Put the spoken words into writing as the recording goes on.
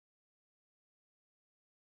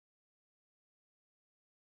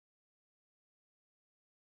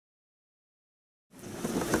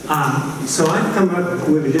So I've come up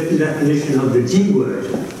with a different definition of the D word.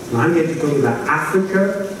 And I'm going to talk about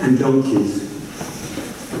Africa and donkeys.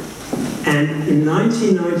 And in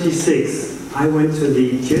 1996, I went to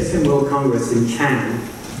the GSM World Congress in Cannes,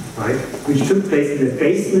 right, which took place in the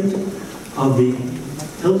basement of the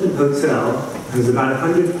Hilton Hotel. There was about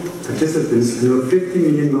 100 participants, and there were 50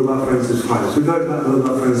 million mobile phone subscribers. We got about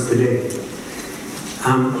mobile phones today.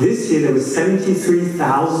 This year there were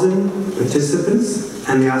 73,000 participants,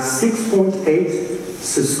 and there are 6.8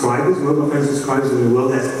 subscribers, mobile phone subscribers in the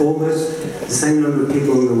world. That's almost the same number of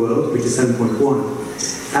people in the world, which is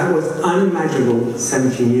 7.1. That was unimaginable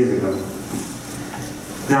 17 years ago.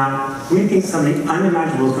 Now, we think something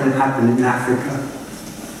unimaginable is going to happen in Africa,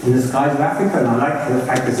 in the skies of Africa, and I like the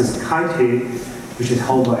fact there's this kite here, which is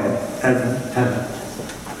held by a feather.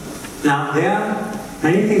 Now, there are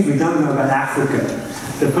many things we don't know about Africa.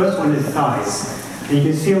 The first one is size. And you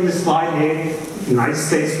can see on the slide here, the United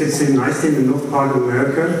States fits in nicely in the north part of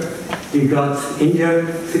America. You've got India,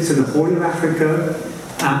 fits in the Horn of Africa.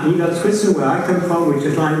 And you've got Switzerland, where I come from, which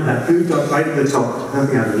is like that blue dot right at the top. I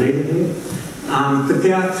think I've related here. But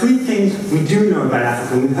there are three things we do know about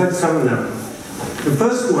Africa, and we've heard some of them. The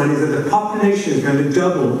first one is that the population is going to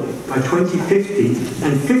double by 2050,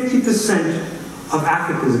 and 50% of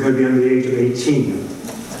Africans are going to be under the age of 18.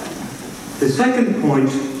 The second point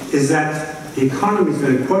is that the economy is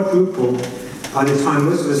going to quadruple by the time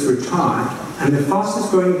most of us retire, and the fastest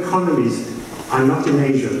growing economies are not in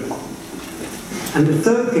Asia. And the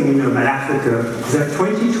third thing we know about Africa is that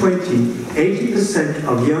 2020, 80%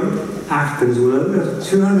 of young Africans will own a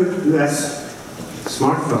 200 US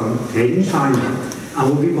smartphone made in China and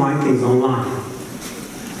will be buying things online.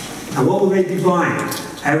 And what will they be buying?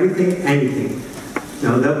 Everything, anything.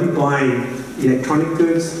 Now, they'll be buying electronic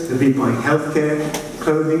goods, they'll be buying healthcare,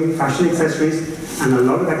 clothing, fashion accessories, and a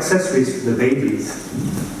lot of accessories for the babies.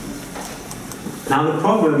 Now, the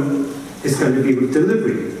problem is going to be with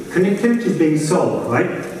delivery. Connectivity is being solved, right?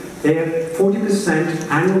 They have 40%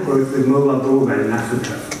 annual growth with mobile broadband in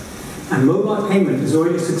Africa. And mobile payment is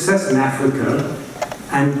already a success in Africa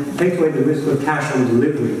and takes away the risk of cash on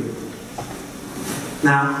delivery.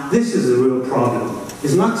 Now, this is a real problem.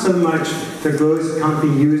 It's not so much that growers can't be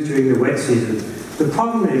used during the wet season. The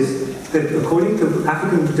problem is that according to the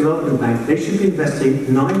African Development Bank, they should be investing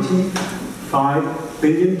 $95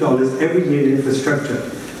 billion every year in infrastructure,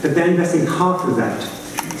 but they're investing half of that.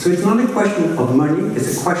 So it's not a question of money,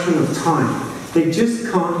 it's a question of time. They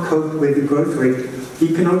just can't cope with the growth rate,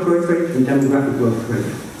 economic growth rate and demographic growth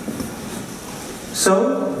rate.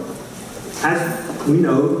 So, as we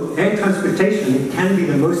know, air transportation can be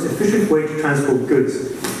the most efficient way to transport goods.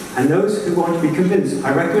 And those who want to be convinced,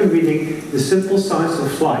 I recommend reading The Simple Science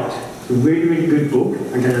of Flight. It's a really, really good book.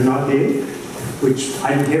 Again, a nod here, which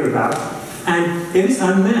I didn't hear about. And if it's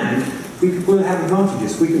unmanned, we will have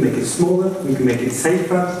advantages. We can make it smaller, we can make it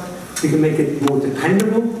safer, we can make it more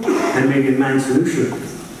dependable, and maybe a manned solution.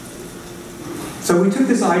 So we took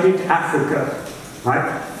this idea to Africa,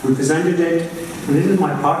 right? We presented it, and this is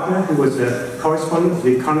my partner, who was a correspondent for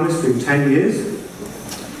The Economist for 10 years,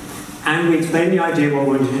 and we explained the idea what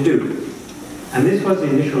we wanted to do. And this was the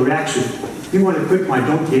initial reaction. You want to put my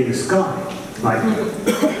donkey in the sky, right?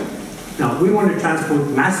 No, we want to transport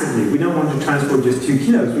massively. We don't want to transport just 2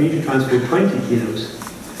 kilos. We need to transport 20 kilos.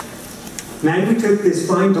 Then we took this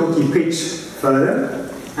flying donkey pitch further,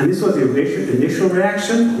 and this was the initial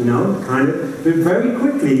reaction, you know, kind of. But very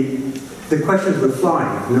quickly, the questions were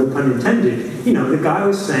flying, no pun intended. You know, the guy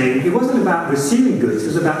was saying, it wasn't about receiving goods, it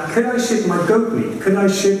was about, could I ship my goat meat? Could I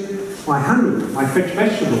ship my honey, my fresh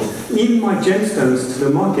vegetables, even my gemstones to the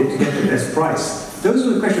market to get the best price? Those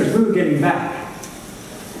were the questions we were getting back.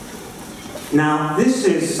 Now, this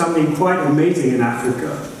is something quite amazing in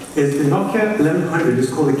Africa. Is the Nokia 1100 is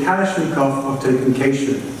called the Kalashnikov of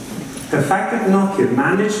telecommunication. The fact that Nokia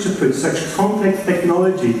managed to put such complex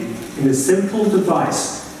technology in a simple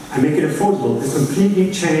device and make it affordable has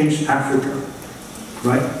completely changed Africa,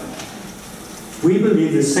 right? We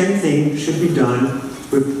believe the same thing should be done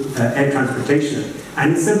with air transportation.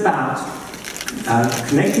 And it's about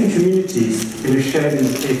connecting communities in a shared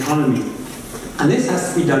economy. And this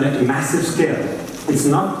has to be done at a massive scale. It's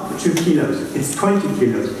not 2 kilos, it's 20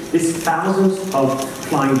 kilos. It's thousands of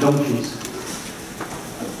flying donkeys.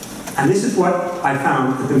 And this is what I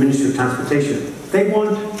found at the Ministry of Transportation. They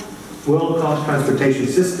want world-class transportation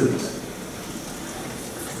systems.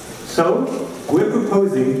 So, we're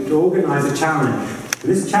proposing to organize a challenge. And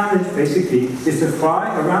this challenge, basically, is to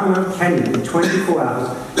fly around Mount Kenya in 24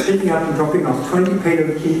 hours, picking up and dropping off 20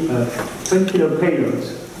 kilo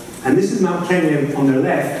payloads. And this is Mount Kenya on the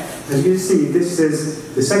left, As you see, this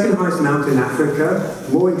is the second highest mountain in Africa,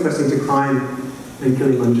 more interesting to climb than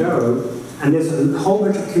Kilimanjaro, and there's a whole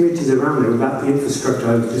bunch of communities around there without the infrastructure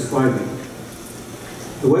I was describing.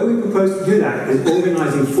 The way we propose to do that is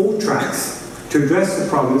organizing 4 tracks to address the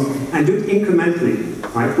problems and do it incrementally.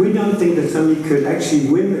 Right? We don't think that somebody could actually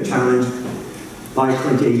win the challenge by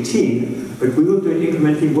 2018, but we will do it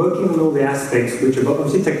incrementally, working on all the aspects, which are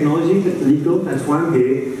obviously technology, that's legal, that's why I'm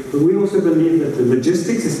here, but we also believe that the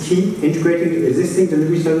logistics is key, integrating the existing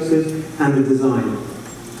delivery services and the design.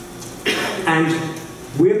 And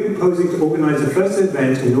we're proposing to organize the first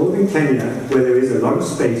event in northern Kenya, where there is a lot of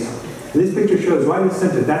space. And this picture shows right in the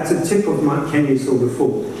center, that's a tip of Mount Kenya you saw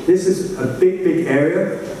before. This is a big, big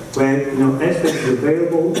area where airspace is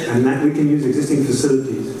available and that we can use existing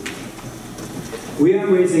facilities. We are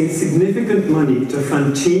raising significant money to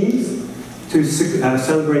fund teams to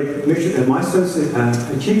celebrate milestones,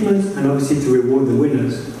 achievements, and obviously to reward the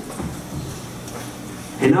winners.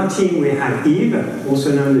 In our team we have Eve,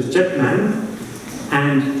 also known as Jetman,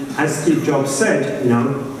 and as Steve Jobs said,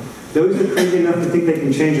 those who are crazy enough to think they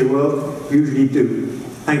can change the world usually do.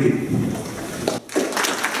 Thank you.